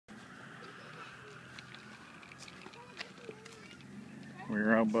We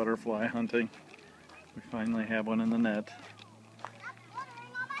were out butterfly hunting. We finally have one in the net.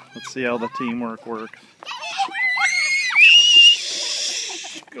 Let's see how the teamwork works.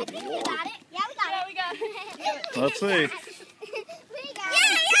 Good Lord. Yeah, we got it. Let's see. Yeah,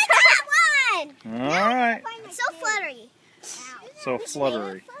 got one! Alright. It's so fluttery. So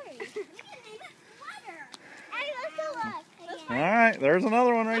fluttery. Come Alright, there's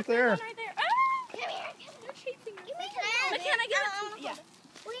another one right there. here. They're chasing her. McKenna, give it to me. Yeah.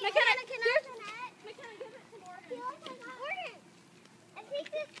 McKenna, give it to Morgan. I think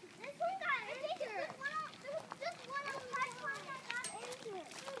this one got into it. This one of the got into it.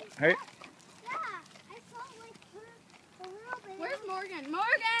 Hey. Yeah, I saw like a little bit. Where's Morgan?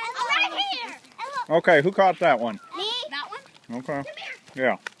 Morgan! Oh, right here! Okay, who caught that one? Me? That one? Okay.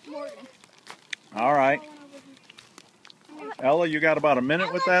 Yeah. Morgan. Alright. Ella, you got about a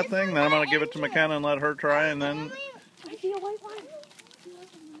minute with that thing, then I'm going to give it to McKenna and let her try, and then... I see a white one.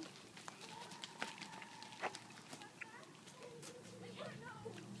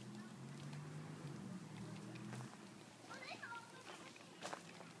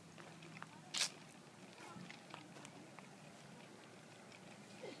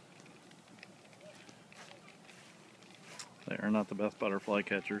 They are not the best butterfly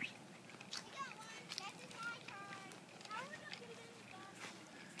catchers.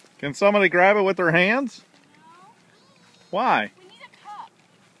 Can somebody grab it with their hands? Why? We need a cup.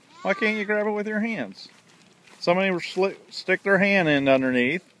 Why can't you grab it with your hands? Somebody stick their hand in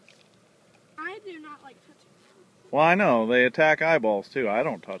underneath. I do not like touching. Well, I know. They attack eyeballs, too. I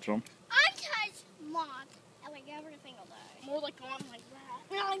don't touch them. I touch moths. I like every single day. More like going like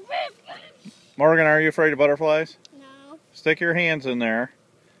that. Not like this. Morgan, are you afraid of butterflies? No. Stick your hands in there.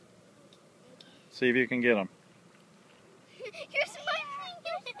 See if you can get them. You're smudging.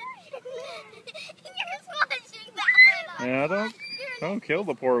 You're smudging that one. Yeah, don't kill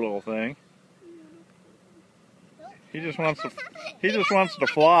the poor little thing. He just wants to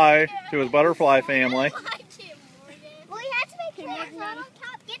fly to his butterfly family. Well, you have to make transfer on top.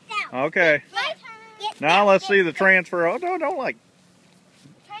 Get down. Okay. Now let's see the transfer. Oh, no, don't like.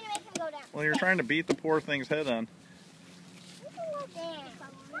 Trying to make him go down. Well, you're trying to beat the poor thing's head on.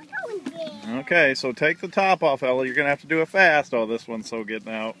 Okay, so take the top off, Ella. You're going to have to do it fast. Oh, this one's so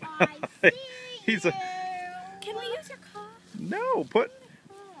getting out. He's a... Can we use your car? No,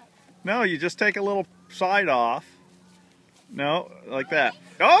 no, you just take a little side off. No, like that.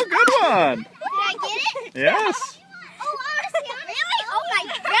 Oh, good one. Did I get it? Yes. Oh, honestly, really? Oh my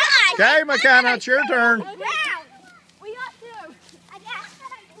God. Okay, McKenna, it's your turn. Okay.